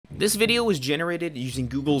This video was generated using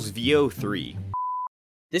Google's VO3.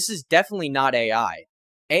 This is definitely not AI.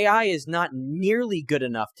 AI is not nearly good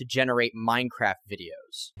enough to generate Minecraft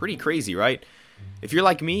videos. Pretty crazy, right? If you're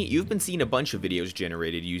like me, you've been seeing a bunch of videos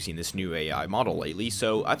generated using this new AI model lately,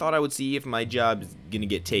 so I thought I would see if my job is gonna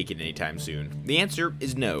get taken anytime soon. The answer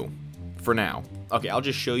is no. For now. Okay, I'll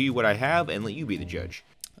just show you what I have and let you be the judge.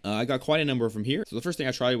 I got quite a number of them here. So the first thing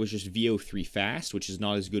I tried was just VO3 Fast, which is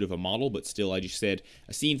not as good of a model, but still I just said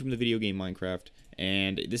a scene from the video game Minecraft,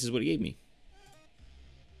 and this is what it gave me.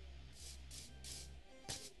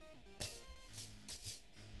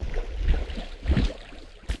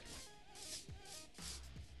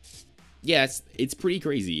 Yeah, it's pretty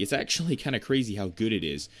crazy. It's actually kind of crazy how good it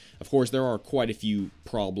is. Of course, there are quite a few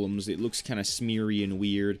problems. It looks kind of smeary and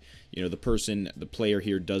weird. You know, the player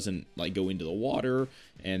here doesn't, like, go into the water,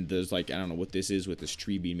 and there's, like, I don't know what this is with this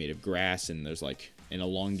tree being made of grass, and there's, like, an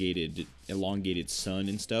elongated sun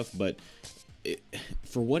and stuff, but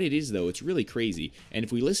for what it is, though, it's really crazy. And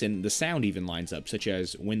if we listen, the sound even lines up, such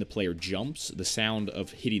as when the player jumps, the sound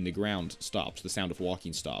of hitting the ground stops, the sound of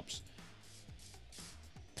walking stops.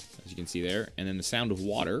 As you can see there, and then the sound of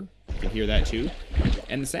water, you can hear that too,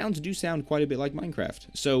 and the sounds do sound quite a bit like Minecraft.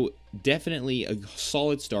 So definitely a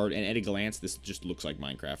solid start, and at a glance this just looks like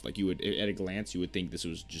Minecraft. Like, at a glance you would think this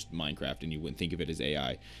was just Minecraft and you wouldn't think of it as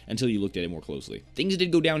AI until you looked at it more closely. Things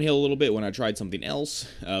did go downhill a little bit when I tried something else,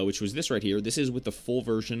 which was this right here. This is with the full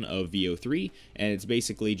version of VO3, and it's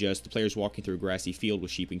basically just the players walking through a grassy field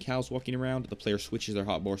with sheep and cows walking around. The player switches their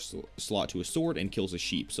hotbar slot to a sword and kills a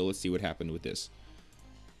sheep. So let's see what happened with this.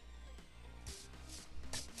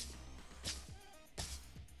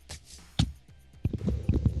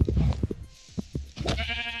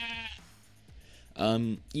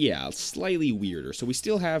 Yeah, slightly weirder. So we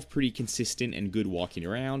still have pretty consistent and good walking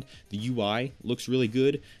around. The UI looks really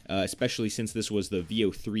good, especially since this was the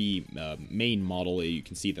VO3 main model. You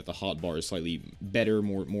can see that the hotbar is slightly better,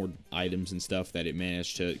 more items and stuff that it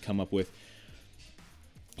managed to come up with.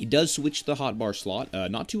 He does switch the hotbar slot,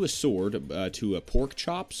 not to a sword, to a pork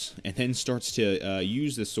chops, and then starts to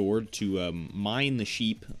use the sword to mine the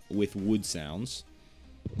sheep with wood sounds,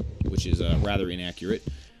 which is rather inaccurate.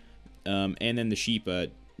 And then the sheep,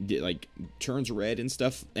 like, turns red and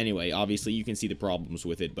stuff. Anyway, obviously you can see the problems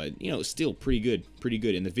with it, but, you know, still pretty good,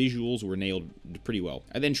 and the visuals were nailed pretty well.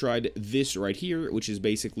 I then tried this right here, which is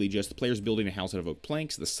basically just the player's building a house out of oak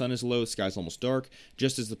planks. The sun is low, the sky's almost dark.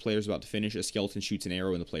 Just as the player's about to finish, a skeleton shoots an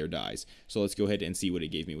arrow and the player dies. So let's go ahead and see what it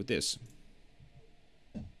gave me with this.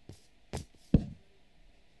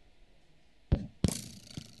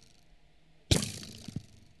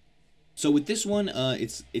 So with this one,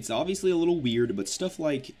 it's obviously a little weird, but stuff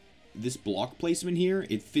like this block placement here,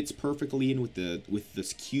 it fits perfectly in with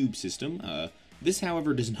this cube system. This,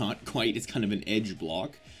 however, does not quite. It's kind of an edge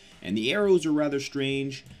block, and the arrows are rather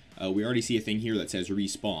strange. We already see a thing here that says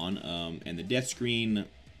respawn, and the death screen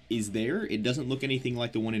is there. It doesn't look anything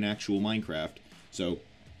like the one in actual Minecraft, so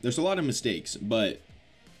there's a lot of mistakes, but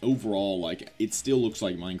overall, like, it still looks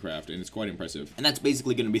like Minecraft, and it's quite impressive. And that's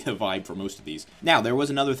basically going to be the vibe for most of these. Now, there was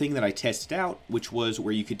another thing that I tested out, which was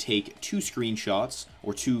where you could take 2 screenshots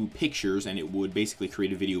or 2 pictures, and it would basically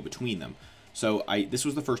create a video between them. So this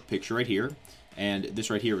was the first picture right here, and this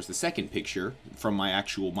right here was the second picture from my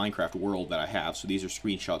actual Minecraft world that I have. So these are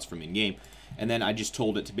screenshots from in-game. And then I just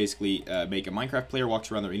told it to basically make a Minecraft player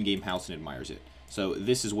walks around their in-game house and admires it. So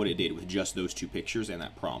this is what it did with just those 2 pictures and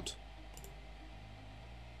that prompt.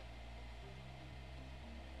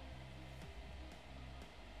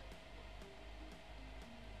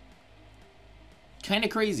 Kind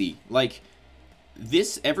of crazy. Like,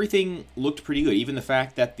 this, everything looked pretty good. Even the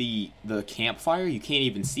fact that the campfire, you can't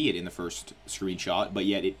even see it in the first screenshot, but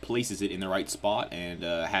yet it places it in the right spot and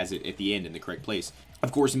has it at the end in the correct place.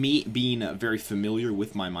 Of course, me being very familiar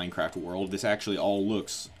with my Minecraft world, this actually all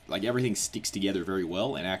looks like everything sticks together very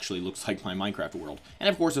well and actually looks like my Minecraft world. And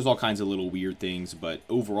of course, there's all kinds of little weird things, but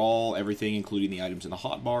overall, everything, including the items in the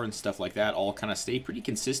hotbar and stuff like that, all kind of stay pretty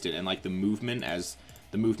consistent. And like the movement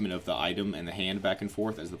of the item and the hand back and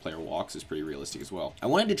forth as the player walks is pretty realistic as well. I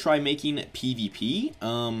wanted to try making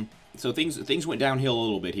PvP, so things went downhill a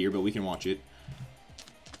little bit here, but we can watch it.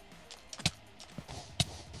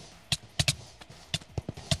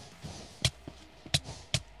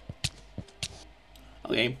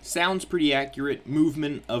 Okay, sounds pretty accurate,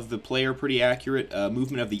 movement of the player pretty accurate,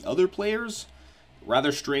 movement of the other players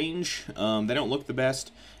rather strange. They don't look the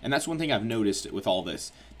best, and that's one thing I've noticed with all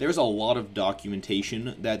this. There's a lot of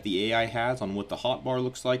documentation that the AI has on what the hotbar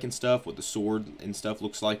looks like and stuff, what the sword and stuff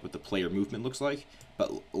looks like, what the player movement looks like,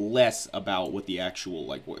 but less about what the actual,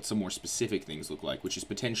 like, what some more specific things look like, which is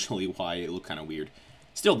potentially why it looked kind of weird.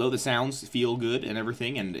 Still, though, the sounds feel good and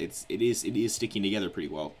everything, and it is sticking together pretty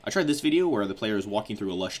well. I tried this video where the player is walking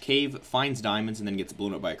through a lush cave, finds diamonds, and then gets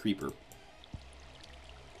blown up by a creeper.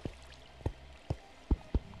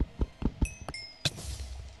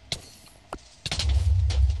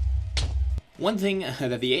 One thing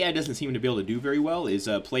that the AI doesn't seem to be able to do very well is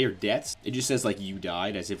player deaths. It just says, like, you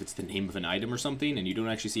died, as if it's the name of an item or something, and you don't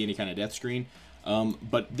actually see any kind of death screen.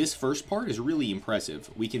 But this first part is really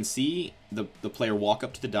impressive. We can see the player walk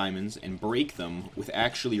up to the diamonds and break them with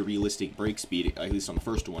actually realistic break speed, at least on the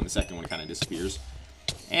first one. The second one kind of disappears.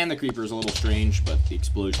 And the creeper is a little strange, but the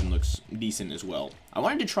explosion looks decent as well. I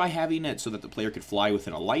wanted to try having it so that the player could fly with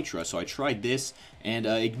an elytra, so I tried this, and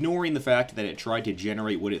ignoring the fact that it tried to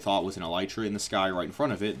generate what it thought was an elytra in the sky right in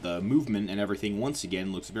front of it, the movement and everything once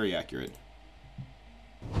again looks very accurate.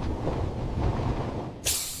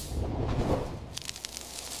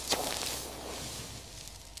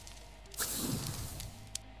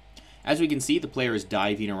 As we can see, the player is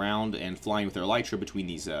diving around and flying with their elytra between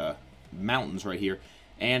these mountains right here.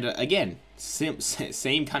 And again,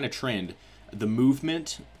 same kind of trend. The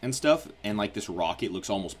movement and stuff, and like this rocket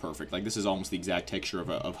looks almost perfect. Like this is almost the exact texture of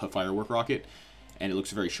a firework rocket, and it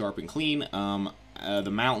looks very sharp and clean.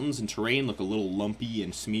 The mountains and terrain look a little lumpy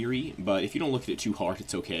and smeary, but if you don't look at it too hard,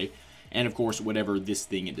 it's okay. And of course, whatever this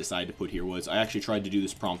thing it decided to put here was, I actually tried to do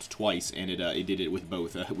this prompt twice, and it did it with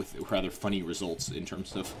both, with rather funny results in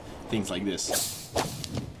terms of things like this.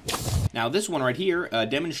 Now, this one right here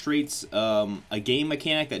demonstrates a game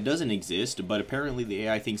mechanic that doesn't exist, but apparently the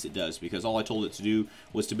AI thinks it does, because all I told it to do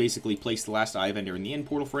was to basically place the last eye vendor in the end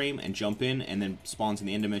portal frame and jump in, and then spawns in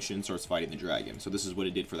the end dimension and starts fighting the dragon. So this is what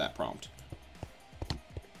it did for that prompt.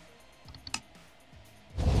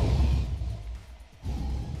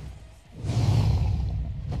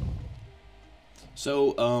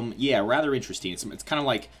 So, yeah, rather interesting. It's kind of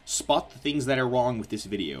like, spot the things that are wrong with this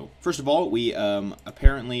video. First of all, we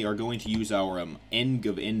apparently are going to use our End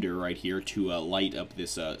of Ender right here to light up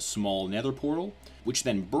this small nether portal, which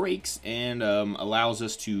then breaks and allows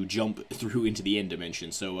us to jump through into the end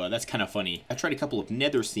dimension. So that's kind of funny. I tried a couple of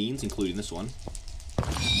nether scenes, including this one.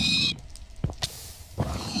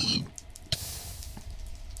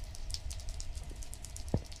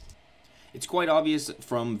 It's quite obvious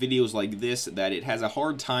from videos like this that it has a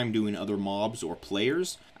hard time doing other mobs or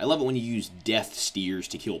players. I love it when you use death steers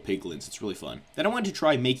to kill piglins. It's really fun. Then I wanted to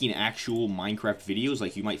try making actual Minecraft videos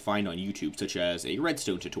like you might find on YouTube, such as a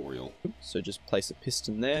Redstone tutorial. So just place a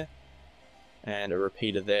piston there, and a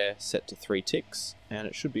repeater there set to 3 ticks, and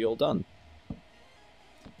it should be all done.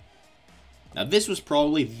 Now this was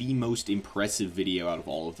probably the most impressive video out of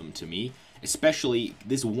all of them to me. Especially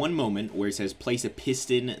this one moment where it says place a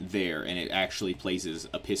piston there, and it actually places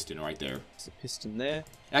a piston right there. There's a piston there. It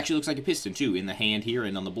actually looks like a piston too, in the hand here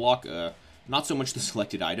and on the block. Not so much the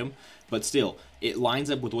selected item, but still, it lines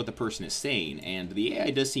up with what the person is saying, and the AI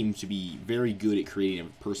does seem to be very good at creating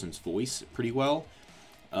a person's voice pretty well.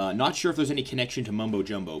 Not sure if there's any connection to Mumbo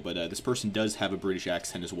Jumbo, but this person does have a British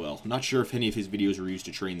accent as well. Not sure if any of his videos were used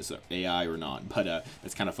to train this AI or not, but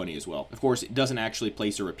that's kind of funny as well. Of course, it doesn't actually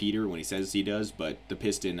place a repeater when he says he does, but the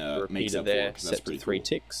piston makes up for it, because that's pretty cool. 3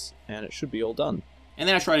 ticks, and it should be all done. And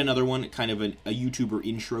then I tried another one, kind of a YouTuber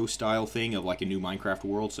intro style thing of like a new Minecraft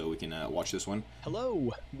world, so we can watch this one.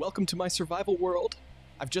 Hello, welcome to my survival world.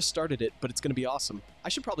 I've just started it, but it's going to be awesome. I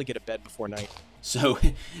should probably get a bed before night. So,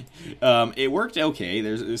 it worked okay.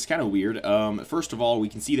 It's kind of weird. First of all, we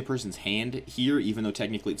can see the person's hand here, even though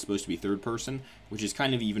technically it's supposed to be third person, which is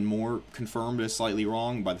kind of even more confirmed as slightly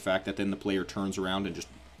wrong by the fact that then the player turns around and just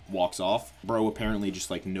walks off. Bro apparently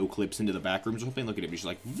just like no clips into the back rooms or something. Look at him, he's just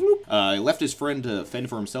like, whoop. Left his friend to fend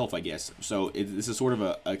for himself, I guess. So this is sort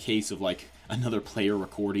of a case of like another player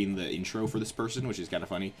recording the intro for this person, which is kind of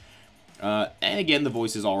funny. And again, the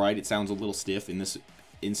voice is alright. It sounds a little stiff in this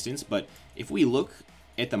instance, but if we look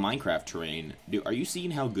at the Minecraft terrain, are you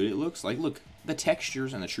seeing how good it looks? Like, look, the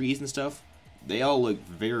textures and the trees and stuff, they all look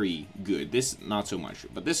very good. This, not so much,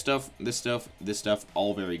 but this stuff,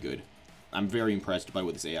 all very good. I'm very impressed by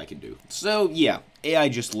what this AI can do. So, yeah, AI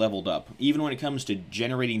just leveled up. Even when it comes to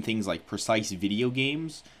generating things like precise video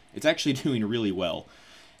games, it's actually doing really well.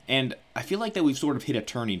 And I feel like that we've sort of hit a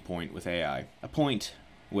turning point with AI. A point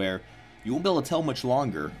where you won't be able to tell much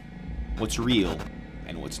longer what's real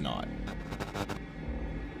and what's not.